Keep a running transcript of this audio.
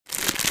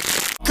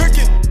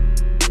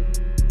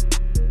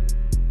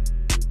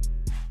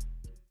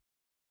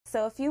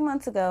So a few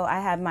months ago,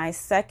 I had my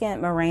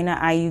second Mirena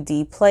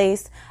IUD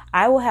placed.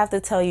 I will have to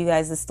tell you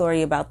guys the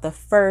story about the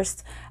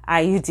first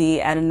IUD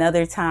at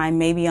another time,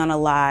 maybe on a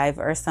live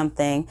or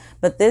something.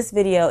 But this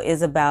video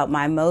is about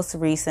my most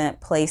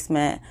recent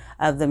placement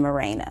of the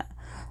Mirena.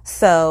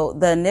 So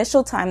the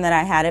initial time that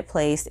I had it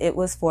placed, it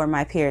was for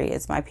my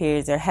periods. My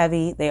periods are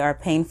heavy, they are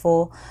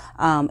painful,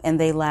 and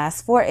they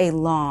last for a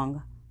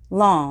long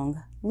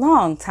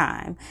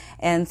time.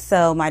 And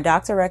so my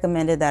doctor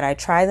recommended that I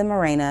try the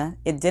Mirena.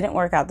 It didn't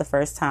work out the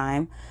first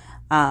time.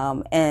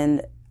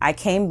 And I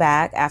came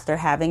back after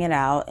having it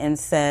out and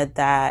said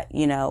that,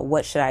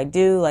 what should I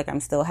do? Like,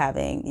 I'm still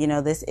having,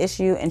 this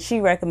issue. And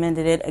she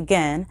recommended it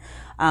again,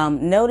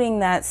 noting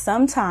that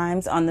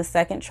sometimes on the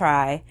second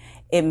try,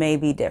 it may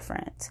be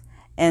different.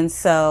 And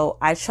so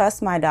I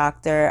trust my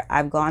doctor.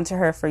 I've gone to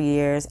her for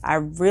years. I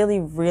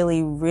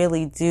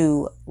really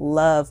do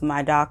love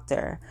my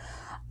doctor.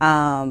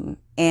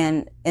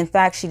 And in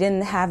fact, she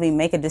didn't have me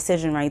make a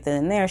decision right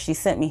then and there. She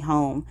sent me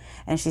home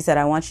and she said,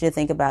 I want you to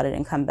think about it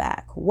and come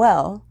back.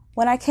 Well,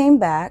 when I came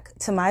back,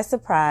 to my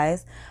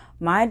surprise,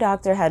 my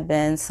doctor had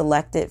been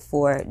selected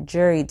for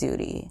jury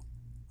duty.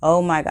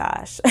 Oh my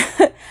gosh.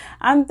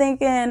 I'm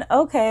thinking,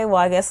 okay, well,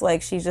 I guess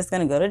she's just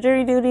going to go to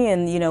jury duty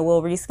and,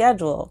 we'll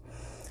reschedule.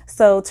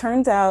 So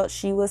turns out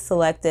she was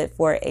selected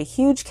for a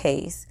huge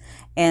case.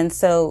 And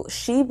so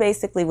she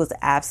basically was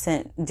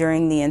absent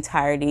during the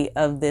entirety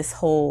of this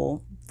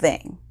whole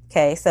thing.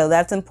 Okay, so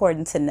that's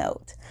important to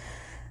note.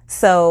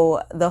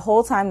 So the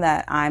whole time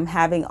that I'm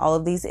having all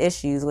of these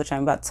issues, which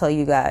I'm about to tell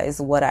you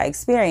guys what I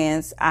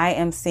experienced, I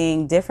am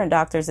seeing different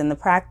doctors in the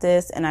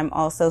practice, and I'm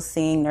also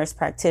seeing nurse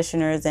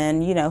practitioners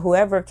and,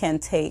 whoever can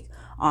take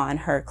on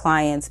her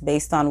clients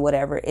based on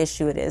whatever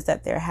issue it is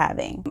that they're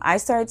having. I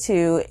start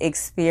to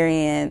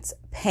experience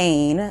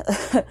pain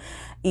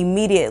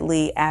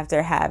immediately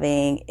after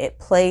having it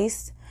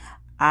placed.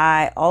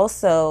 I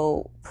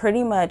also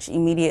pretty much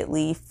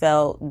immediately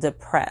felt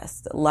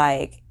depressed.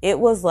 It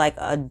was like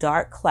a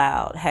dark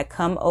cloud had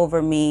come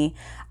over me.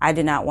 I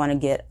did not want to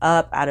get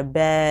up out of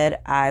bed.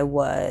 I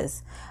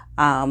was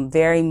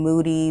very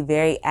moody,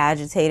 very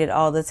agitated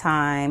all the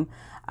time.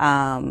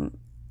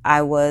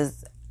 I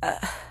was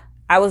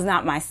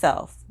not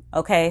myself.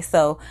 Okay,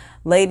 so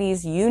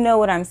ladies, you know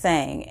what I'm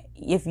saying.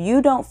 If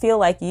you don't feel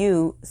like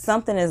you,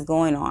 something is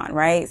going on,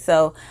 right?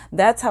 So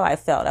that's how I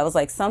felt. I was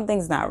like,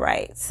 something's not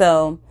right.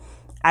 So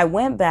I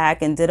went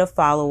back and did a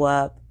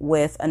follow-up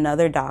with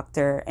another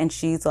doctor, and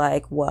she's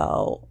like,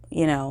 well,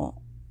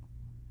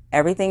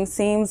 everything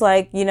seems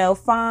like,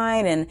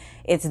 fine. And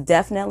it's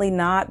definitely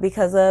not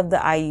because of the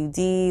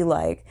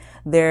IUD.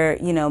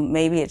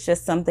 Maybe it's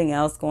just something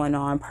else going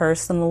on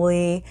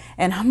personally.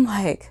 And I'm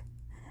like,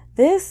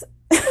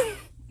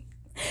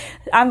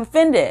 I'm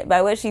offended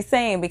by what she's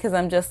saying, because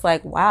I'm just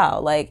like,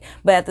 wow.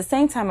 But at the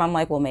same time, I'm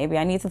like, well, maybe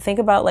I need to think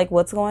about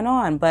what's going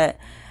on. But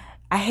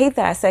I hate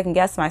that I second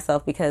guess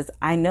myself, because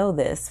I know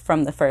this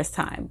from the first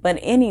time. But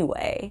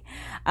anyway,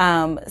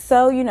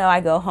 so,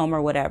 I go home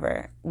or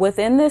whatever.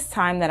 Within this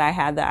time that I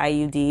had the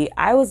IUD,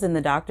 I was in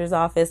the doctor's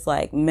office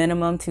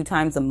minimum 2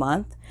 times a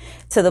month,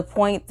 to the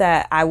point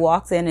that I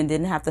walked in and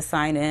didn't have to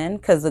sign in,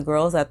 because the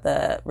girls at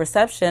the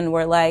reception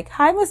were like,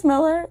 hi, Miss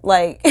Miller.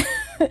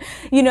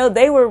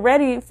 They were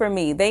ready for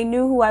me. They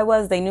knew who I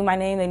was. They knew my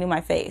name. They knew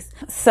my face.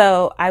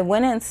 So I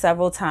went in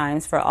several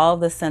times for all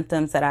the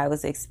symptoms that I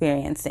was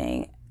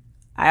experiencing.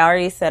 I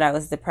already said I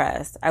was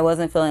depressed. I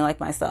wasn't feeling like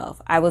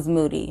myself. I was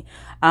moody.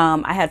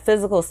 I had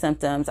physical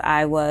symptoms.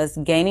 I was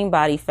gaining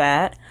body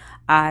fat.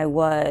 I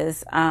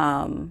was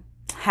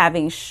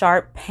having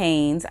sharp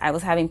pains. I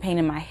was having pain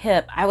in my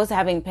hip. I was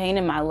having pain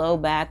in my low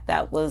back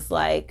that was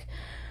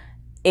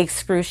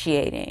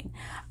excruciating.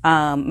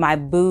 My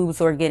boobs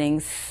were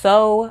getting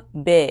so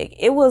big.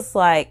 It was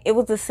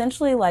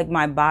essentially like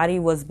my body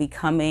was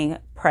becoming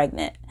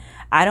pregnant.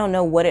 I don't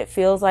know what it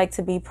feels like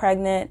to be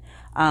pregnant.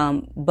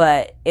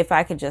 But if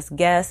I could just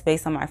guess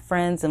based on my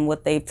friends and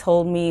what they've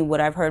told me,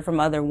 what I've heard from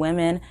other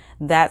women,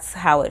 that's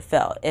how it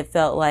felt. It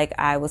felt like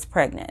I was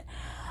pregnant.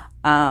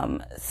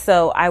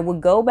 So I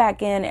would go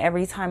back in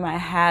every time I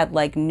had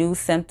new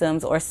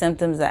symptoms or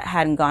symptoms that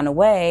hadn't gone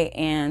away,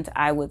 and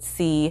I would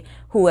see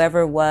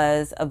whoever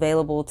was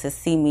available to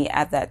see me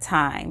at that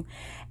time.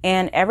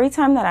 And every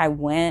time that I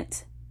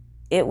went,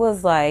 it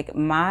was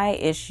my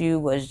issue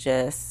was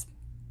just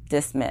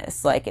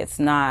dismissed. It's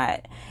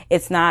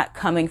not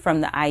coming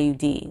from the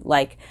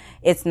IUD.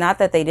 It's not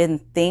that they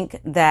didn't think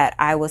that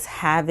I was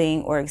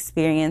having or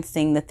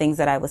experiencing the things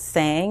that I was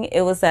saying.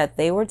 It was that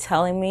they were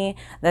telling me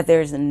that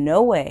there's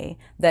no way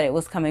that it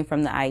was coming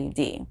from the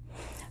IUD.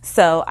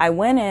 So I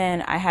went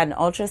in, I had an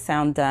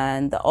ultrasound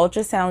done. The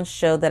ultrasound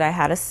showed that I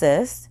had a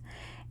cyst,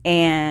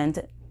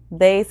 and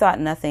they thought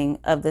nothing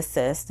of the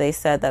cyst. They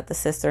said that the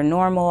cysts are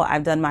normal.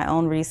 I've done my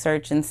own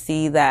research and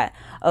see that,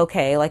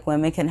 okay,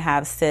 women can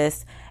have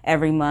cysts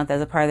every month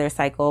as a part of their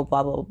cycle,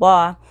 blah, blah,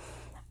 blah.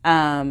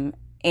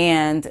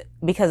 And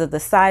because of the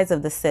size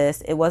of the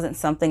cyst, it wasn't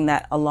something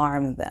that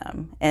alarmed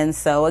them. And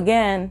so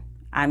again,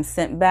 I'm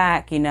sent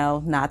back,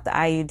 not the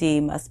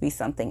IUD, must be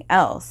something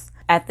else.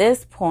 at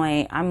this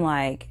point, I'm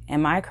like,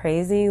 am I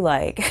crazy?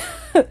 Like,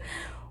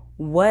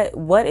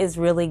 what is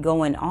really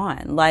going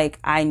on? Like,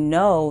 I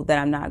know that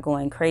I'm not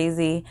going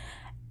crazy.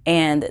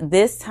 And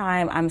this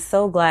time, I'm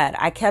so glad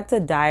I kept a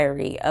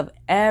diary of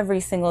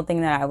every single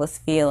thing that I was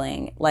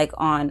feeling, like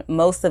on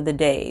most of the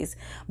days.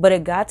 But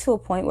it got to a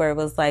point where it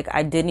was like,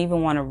 I didn't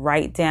even want to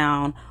write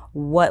down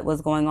what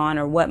was going on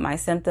or what my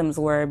symptoms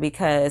were,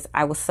 because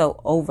I was so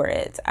over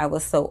it. I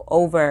was so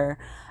over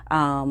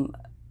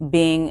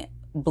being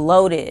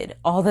bloated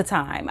all the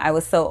time. I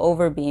was so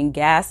over being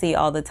gassy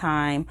all the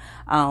time.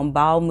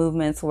 Bowel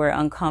movements were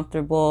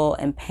uncomfortable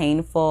and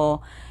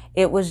painful.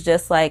 It was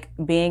just like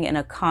being in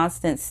a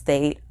constant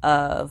state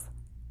of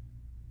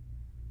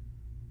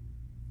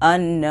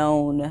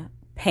unknown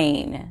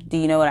pain. Do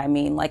you know what I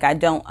mean? Like, I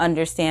don't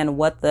understand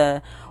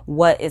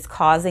what is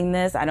causing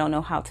this. I don't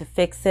know how to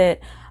fix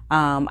it.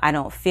 I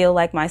don't feel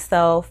like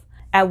myself.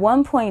 At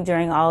one point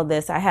during all of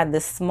this, I had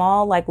this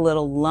small, like,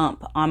 little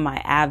lump on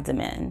my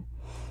abdomen.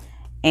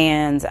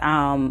 And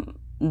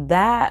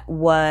that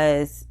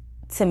was,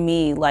 to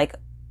me, like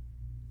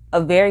a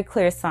very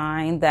clear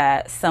sign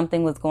that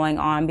something was going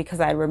on,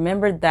 because I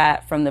remembered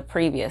that from the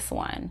previous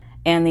one.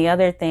 And the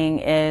other thing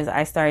is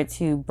I started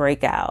to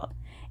break out.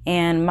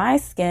 And my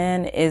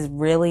skin is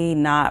really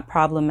not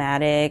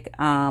problematic.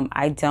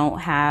 I don't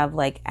have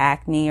like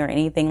acne or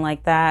anything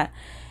like that.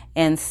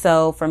 And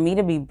so for me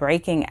to be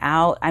breaking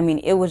out, I mean,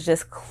 it was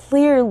just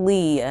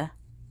clearly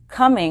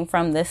coming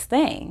from this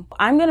thing.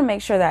 I'm going to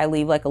make sure that I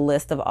leave like a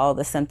list of all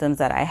the symptoms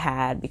that I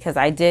had, because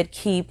I did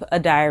keep a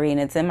diary and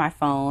it's in my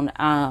phone.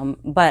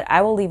 But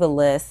I will leave a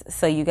list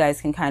so you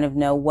guys can kind of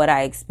know what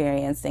I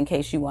experienced in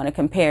case you want to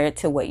compare it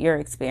to what your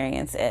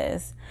experience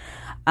is.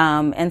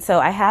 And so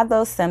I had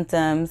those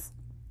symptoms.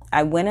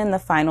 I went in the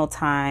final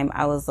time.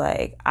 I was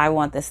like, I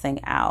want this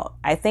thing out.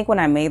 I think when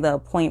I made the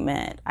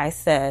appointment, I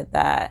said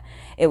that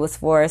it was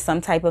for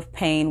some type of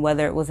pain,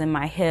 whether it was in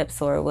my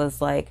hips or it was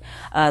like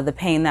the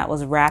pain that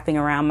was wrapping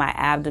around my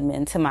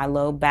abdomen to my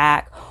low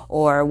back,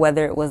 or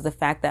whether it was the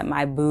fact that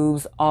my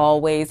boobs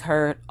always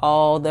hurt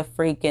all the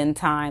freaking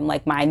time,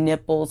 like my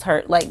nipples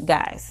hurt. Like,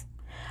 guys,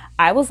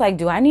 I was like,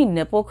 do I need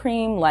nipple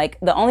cream? Like,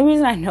 the only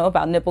reason I know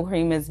about nipple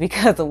cream is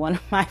because of one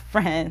of my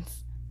friends.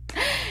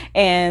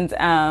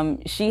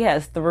 And she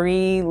has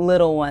 3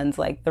 little ones,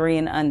 like 3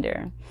 and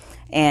under.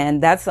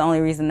 And that's the only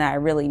reason that I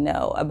really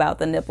know about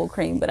the nipple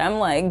cream. But I'm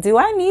like, do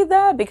I need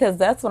that? Because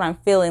that's what I'm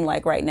feeling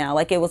like right now.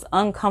 Like, it was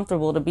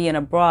uncomfortable to be in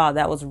a bra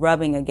that was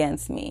rubbing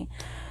against me.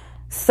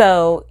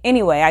 So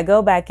anyway, I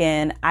go back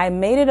in. I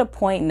made it a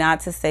point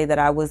not to say that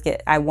I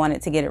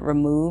wanted to get it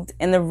removed.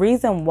 And the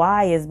reason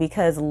why is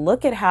because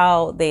look at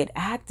how they had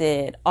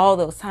acted all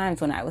those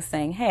times when I was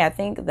saying, hey, I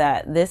think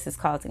that this is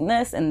causing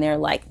this. And they're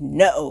like,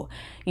 no,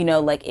 you know,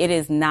 like, it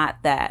is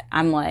not that.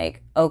 I'm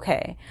like,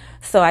 okay.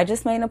 So I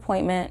just made an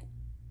appointment,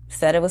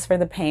 said it was for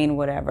the pain,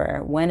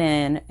 whatever, went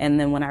in. And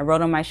then when I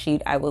wrote on my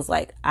sheet, I was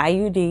like,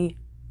 IUD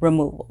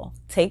removal,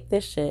 take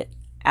this shit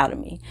out of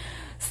me.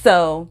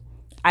 So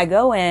I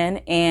go in,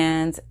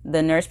 and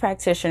the nurse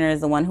practitioner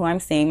is the one who I'm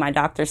seeing. My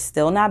doctor's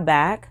still not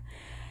back.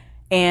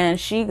 And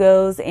she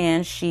goes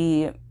and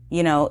she,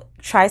 you know,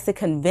 tries to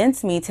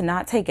convince me to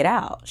not take it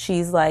out.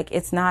 She's like,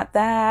 it's not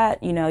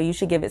that, you know, you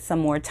should give it some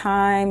more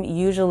time.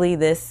 Usually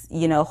this,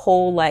 you know,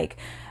 whole like,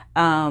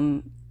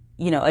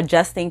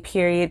 adjusting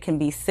period can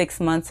be 6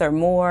 months or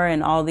more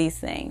and all these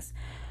things.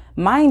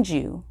 Mind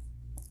you,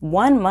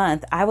 1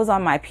 month I was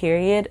on my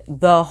period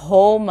the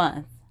whole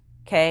month.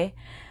 Okay.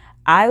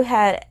 I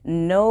had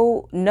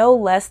no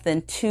less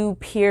than 2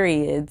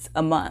 periods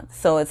a month.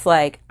 So it's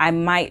like I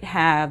might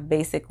have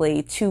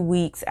basically 2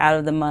 weeks out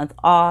of the month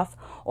off,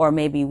 or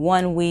maybe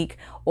 1 week,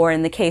 or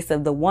in the case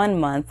of the 1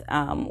 month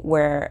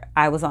where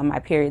I was on my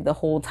period the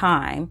whole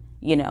time,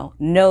 you know,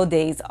 no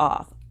days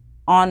off,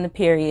 on the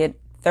period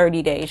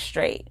 30 days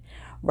straight,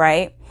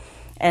 right?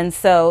 And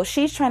so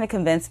she's trying to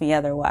convince me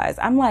otherwise.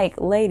 I'm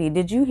like, lady,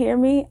 did you hear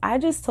me? I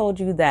just told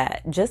you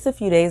that just a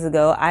few days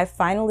ago, I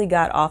finally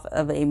got off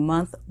of a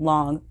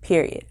month-long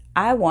period.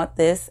 I want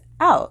this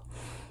out.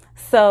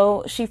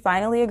 So she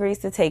finally agrees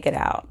to take it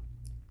out.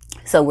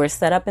 So we're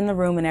set up in the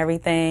room and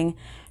everything.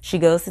 She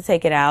goes to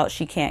take it out.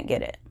 She can't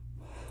get it.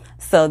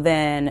 So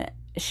then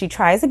she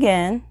tries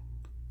again.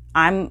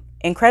 I'm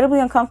incredibly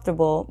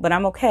uncomfortable, but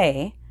I'm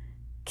okay.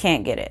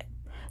 Can't get it.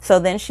 So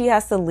then she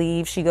has to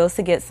leave. She goes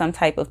to get some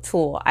type of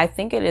tool. I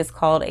think it is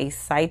called a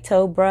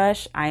Cyto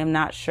brush. I am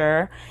not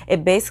sure.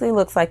 It basically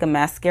looks like a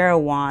mascara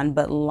wand,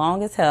 but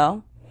long as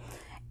hell.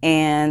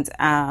 And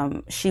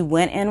she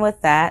went in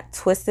with that,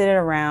 twisted it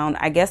around,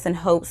 I guess in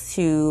hopes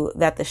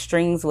that the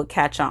strings would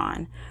catch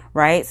on,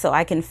 right? So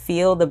I can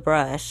feel the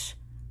brush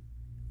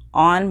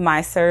on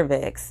my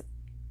cervix.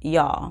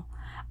 Y'all,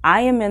 I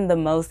am in the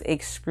most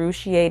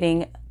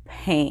excruciating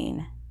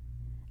pain.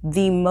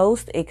 The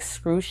most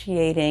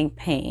excruciating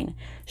pain.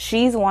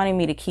 She's wanting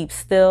me to keep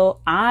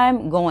still.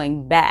 I'm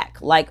going back,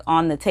 like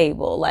on the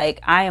table. Like,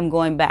 I am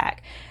going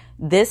back.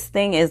 This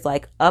thing is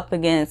like up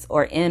against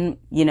or in,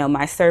 you know,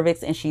 my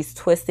cervix, and she's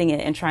twisting it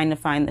and trying to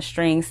find the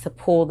strings to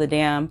pull the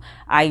damn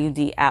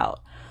IUD out.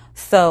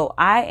 So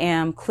I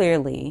am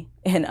clearly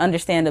and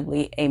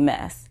understandably a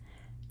mess.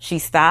 She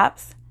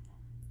stops,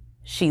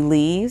 she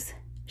leaves,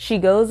 she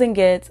goes and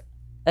gets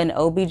an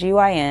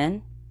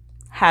OBGYN,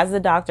 has the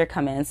doctor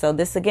come in. So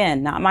this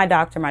again, not my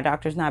doctor. My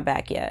doctor's not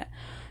back yet.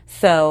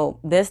 So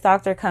this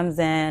doctor comes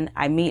in,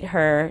 I meet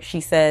her.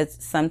 She says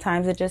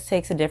sometimes it just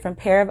takes a different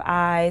pair of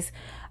eyes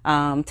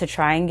to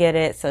try and get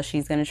it. So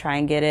she's going to try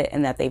and get it,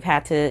 and that they've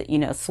had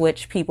to,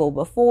 switch people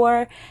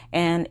before,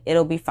 and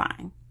it'll be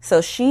fine.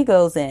 So she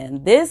goes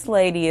in. This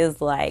lady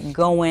is like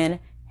going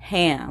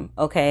ham.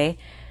 Okay.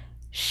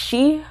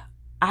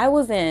 I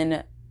was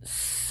in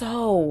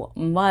so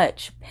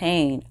much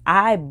pain.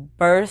 I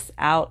burst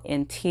out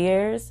in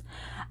tears.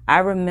 I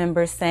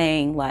remember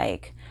saying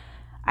like,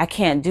 I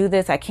can't do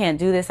this. I can't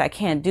do this. I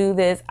can't do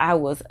this. I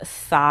was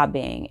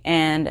sobbing,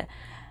 and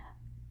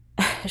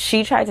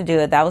she tried to do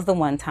it. That was the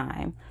one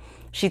time.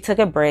 She took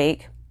a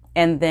break,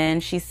 and then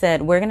she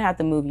said, we're going to have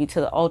to move you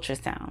to the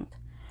ultrasound.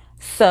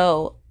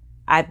 So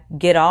I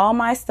get all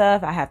my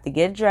stuff. I have to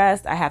get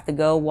dressed. I have to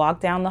go walk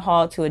down the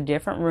hall to a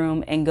different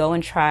room and go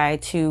and try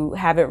to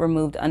have it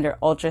removed under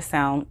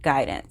ultrasound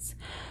guidance.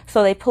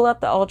 So they pull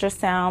up the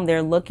ultrasound.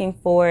 They're looking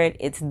for it.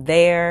 It's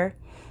there.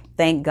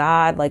 Thank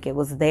God, like it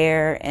was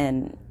there,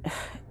 and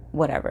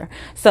whatever.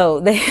 So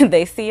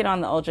they see it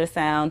on the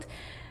ultrasound.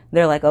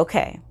 They're like,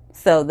 okay.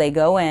 So they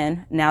go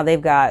in. Now they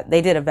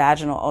did a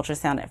vaginal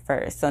ultrasound at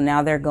first. So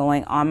now they're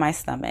going on my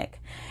stomach,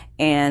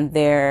 and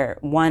the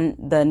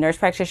nurse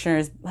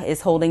practitioner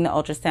is holding the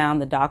ultrasound.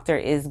 The doctor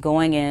is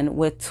going in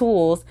with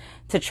tools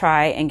to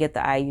try and get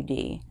the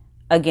IUD.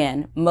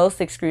 Again, most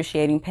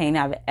excruciating pain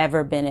I've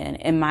ever been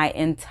in my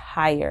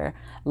entire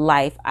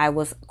life. I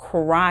was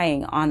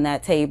crying on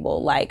that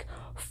table, like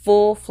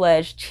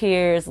full-fledged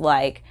tears,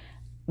 like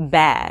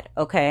bad.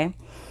 Okay.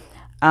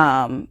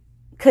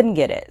 Couldn't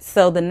get it.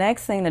 So the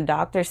next thing the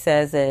doctor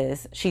says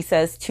is, she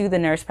says to the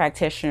nurse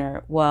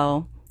practitioner,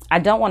 well, I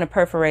don't want to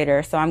perforate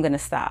her, so I'm going to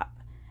stop.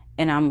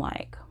 And I'm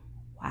like,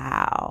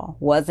 wow,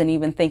 wasn't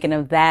even thinking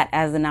of that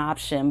as an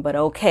option, but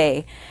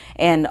okay.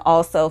 And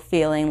also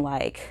feeling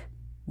like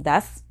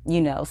that's,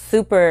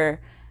 super,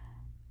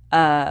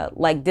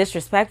 like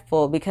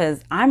disrespectful,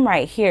 because I'm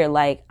right here.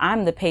 Like,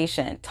 I'm the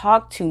patient.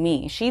 Talk to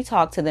me. She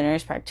talked to the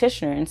nurse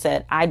practitioner and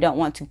said, I don't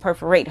want to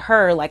perforate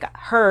her, like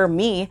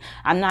me.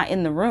 I'm not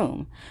in the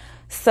room.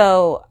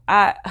 So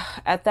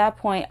at that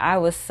point, I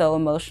was so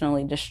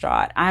emotionally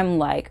distraught. I'm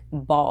like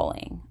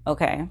bawling.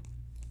 Okay.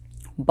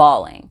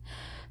 Bawling.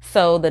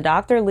 So the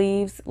doctor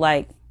leaves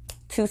like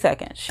 2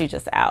 seconds. She's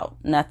just out.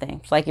 Nothing.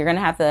 It's like, you're going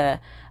to have to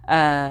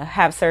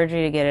have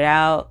surgery to get it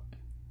out.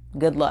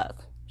 Good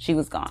luck. She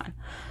was gone.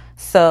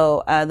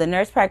 So the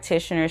nurse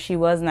practitioner, she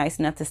was nice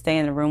enough to stay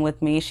in the room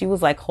with me. She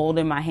was like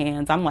holding my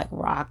hands. I'm like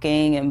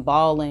rocking and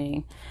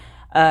bawling.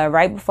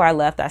 Right before I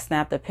left, I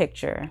snapped a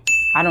picture.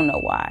 I don't know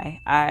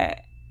why.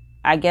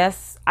 I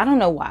guess, I don't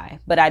know why,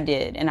 but I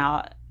did. And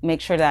I'll make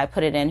sure that I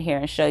put it in here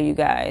and show you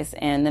guys.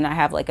 And then I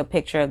have like a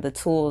picture of the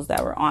tools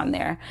that were on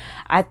there.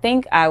 I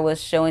think I was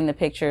showing the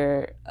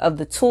picture of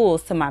the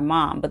tools to my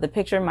mom, but the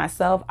picture of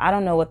myself, I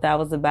don't know what that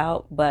was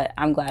about, but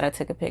I'm glad I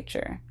took a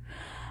picture.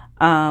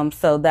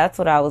 So that's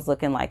what I was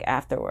looking like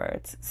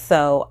afterwards.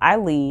 So I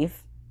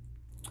leave,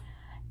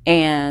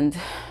 and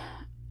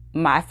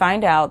I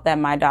find out that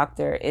my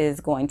doctor is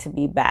going to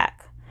be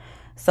back.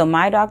 So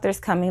my doctor's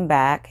coming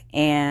back,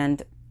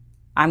 and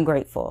I'm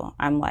grateful.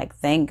 I'm like,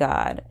 thank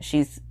God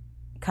she's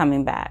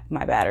coming back.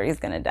 My battery is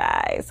going to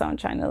die. So I'm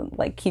trying to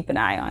like keep an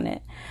eye on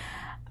it.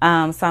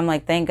 So I'm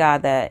like, thank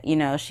God that,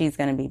 she's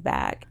going to be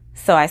back.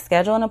 So I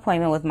schedule an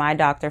appointment with my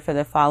doctor for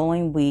the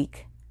following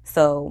week.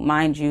 So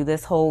mind you,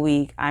 this whole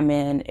week I'm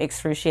in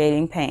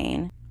excruciating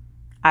pain.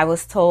 I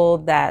was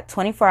told that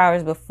 24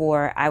 hours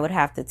before I would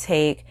have to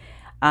take,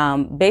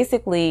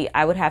 basically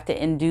I would have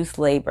to induce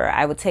labor.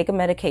 I would take a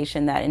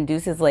medication that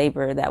induces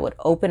labor that would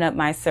open up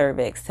my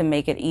cervix to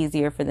make it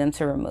easier for them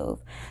to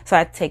remove. So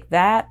I'd take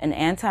that, an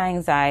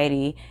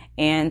anti-anxiety,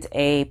 and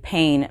a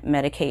pain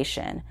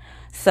medication.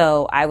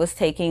 So I was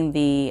taking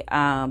the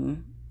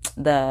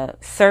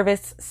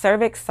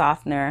cervix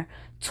softener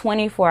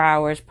 24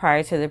 hours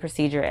prior to the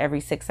procedure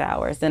every 6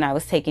 hours. Then I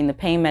was taking the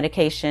pain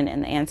medication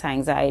and the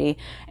anti-anxiety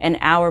an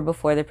hour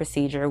before the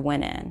procedure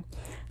went in.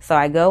 So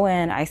I go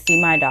in, I see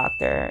my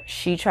doctor.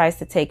 She tries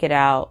to take it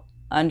out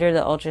under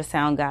the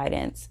ultrasound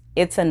guidance.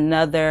 It's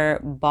another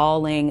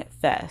bawling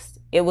fest.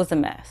 It was a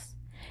mess.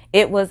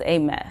 It was a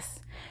mess.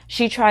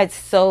 She tried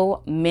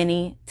so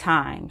many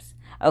times.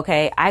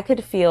 Okay. I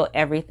could feel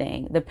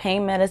everything. The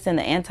pain medicine,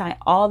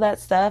 all that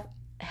stuff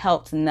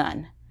helped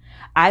none.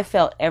 I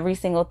felt every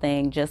single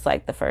thing just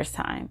like the first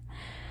time.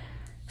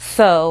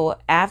 So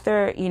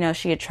after,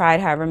 she had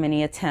tried however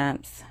many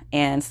attempts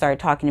and started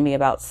talking to me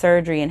about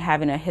surgery and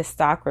having a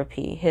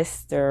hysteroscopy.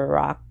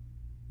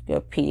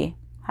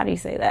 How do you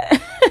say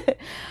that?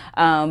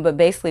 But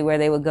basically where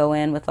they would go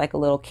in with like a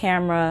little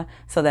camera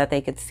so that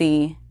they could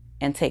see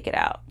and take it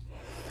out.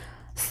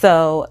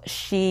 So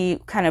she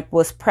kind of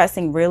was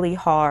pressing really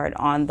hard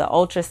on the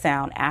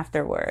ultrasound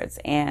afterwards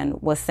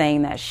and was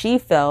saying that she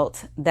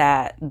felt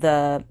that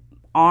the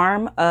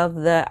arm of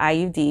the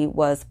IUD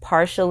was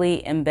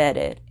partially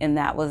embedded, and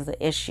that was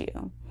the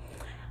issue.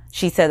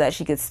 She said that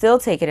she could still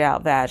take it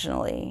out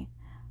vaginally,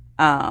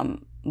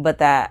 but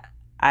that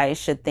I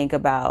should think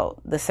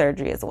about the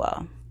surgery as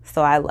well.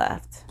 So I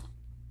left.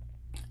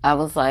 I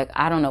was like,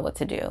 I don't know what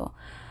to do.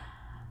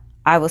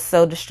 I was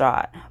so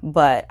distraught,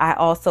 but I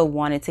also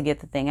wanted to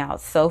get the thing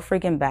out so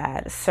freaking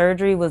bad.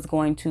 Surgery was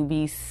going to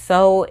be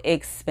so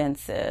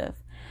expensive.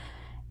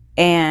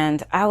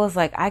 And I was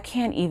like, I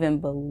can't even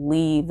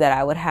believe that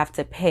I would have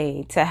to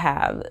pay to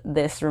have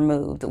this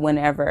removed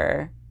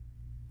whenever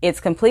it's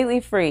completely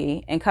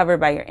free and covered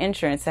by your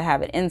insurance to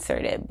have it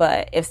inserted.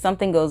 But if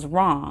something goes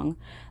wrong,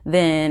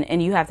 then,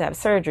 and you have to have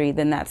surgery,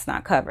 then that's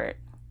not covered.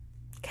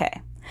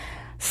 Okay.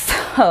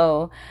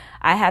 So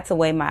I had to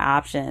weigh my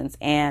options,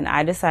 and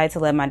I decided to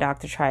let my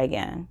doctor try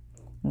again.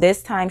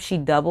 This time she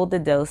doubled the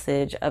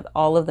dosage of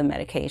all of the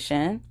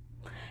medication,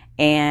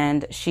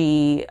 and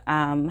she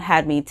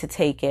had me to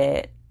take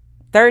it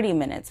 30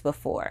 minutes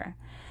before.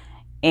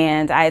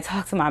 And I had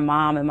talked to my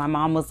mom, and my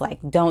mom was like,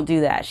 don't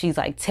do that. She's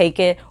like, take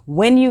it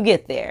when you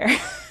get there.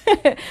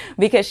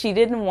 Because she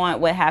didn't want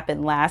what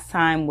happened last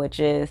time, which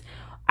is,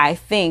 I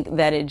think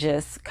that it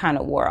just kind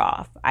of wore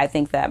off. I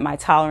think that my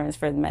tolerance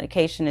for the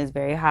medication is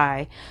very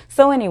high.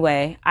 So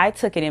anyway, I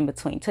took it in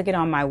between, took it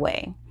on my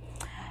way.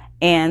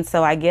 And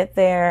so I get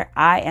there.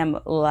 I am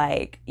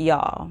like,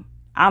 y'all,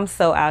 I'm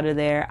so out of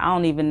there. I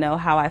don't even know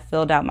how I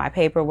filled out my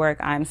paperwork.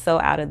 I'm so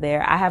out of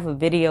there. I have a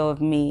video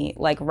of me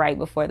like right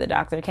before the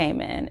doctor came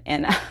in,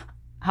 and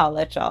I'll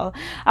let y'all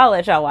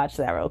watch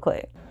that real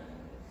quick.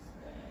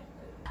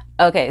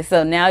 Okay,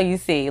 so now you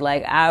see,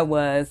 like, I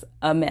was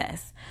a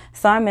mess.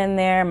 So I'm in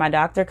there, my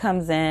doctor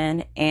comes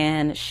in,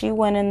 and she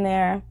went in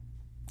there,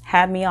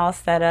 had me all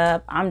set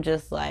up. I'm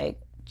just like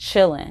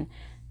chilling.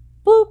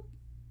 Boop,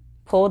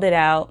 pulled it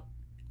out.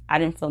 I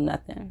didn't feel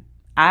nothing.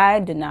 I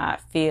did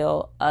not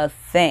feel a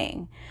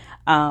thing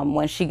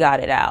when she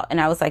got it out.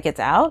 And I was like, it's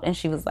out? And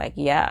she was like,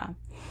 yeah.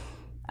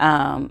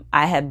 I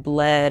had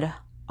bled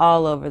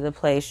all over the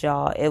place,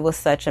 y'all. It was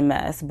such a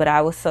mess, but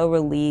I was so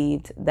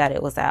relieved that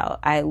it was out.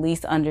 I at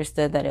least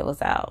understood that it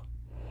was out.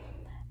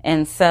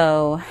 And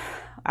so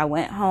I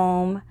went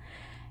home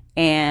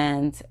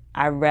and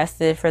I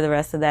rested for the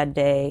rest of that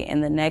day.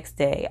 And the next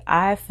day,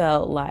 I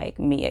felt like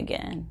me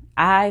again.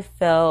 I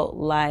felt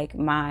like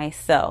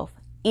myself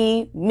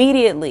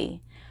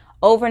immediately.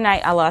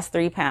 Overnight, I lost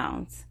 3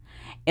 pounds.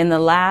 In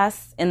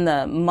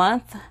the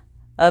month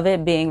of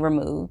it being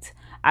removed,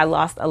 I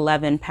lost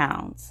 11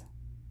 pounds.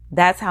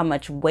 That's how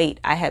much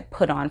weight I had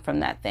put on from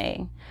that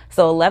thing.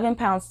 So 11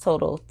 pounds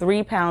total,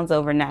 3 pounds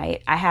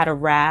overnight. I had a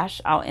rash.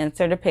 I'll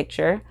insert a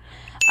picture.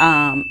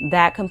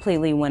 That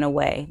completely went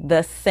away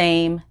the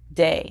same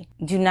day.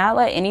 Do not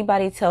let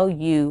anybody tell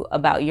you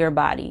about your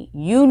body.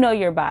 You know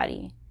your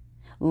body.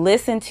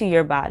 Listen to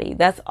your body.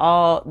 That's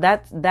all.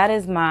 That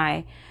is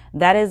my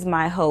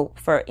hope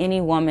for any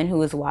woman who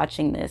is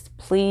watching this.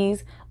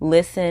 Please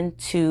listen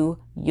to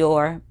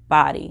your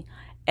body.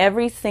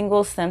 Every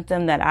single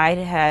symptom that I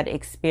had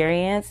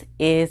experienced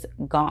is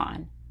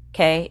gone.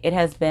 Okay. It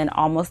has been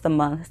almost a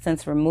month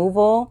since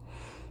removal.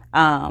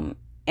 And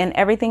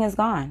everything is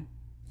gone.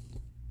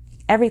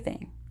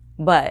 Everything.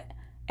 But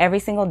every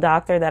single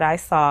doctor that I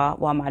saw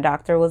while my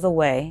doctor was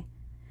away,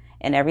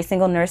 and every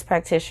single nurse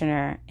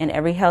practitioner and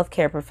every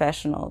healthcare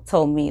professional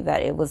told me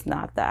that it was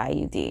not the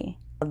IUD.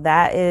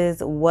 That is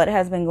what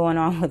has been going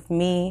on with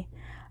me.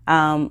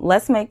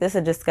 Let's make this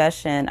a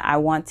discussion. I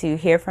want to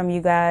hear from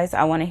you guys.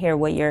 I want to hear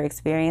what your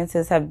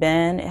experiences have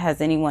been.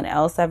 Has anyone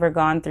else ever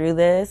gone through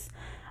this?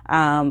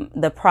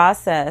 The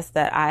process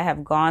that I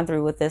have gone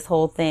through with this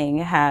whole thing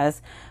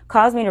has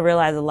caused me to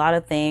realize a lot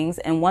of things.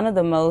 And one of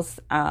the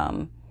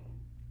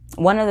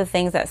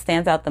things that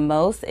stands out the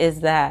most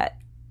is that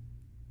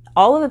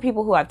all of the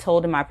people who I've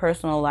told in my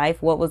personal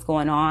life what was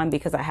going on,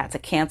 because I had to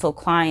cancel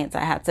clients,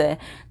 I had to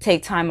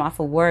take time off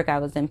of work, I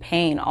was in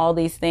pain, all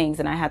these things,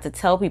 and I had to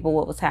tell people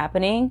what was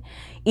happening.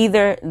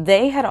 Either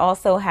they had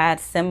also had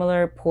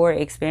similar poor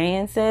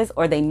experiences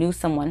or they knew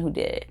someone who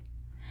did.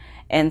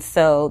 And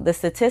so the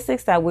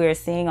statistics that we're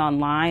seeing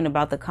online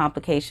about the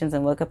complications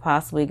and what could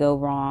possibly go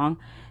wrong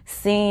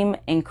seem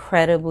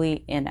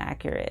incredibly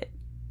inaccurate.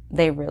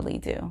 They really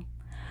do.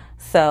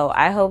 So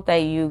I hope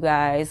that you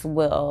guys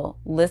will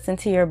listen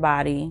to your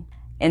body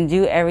and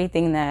do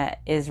everything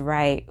that is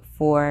right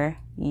for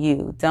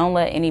you. Don't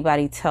let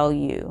anybody tell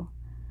you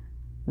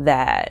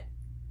that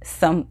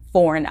some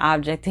foreign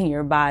object in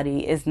your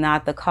body is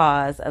not the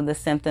cause of the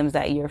symptoms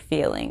that you're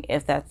feeling,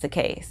 if that's the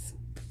case.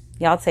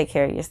 Y'all take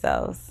care of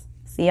yourselves.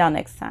 See y'all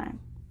next time.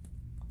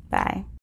 Bye.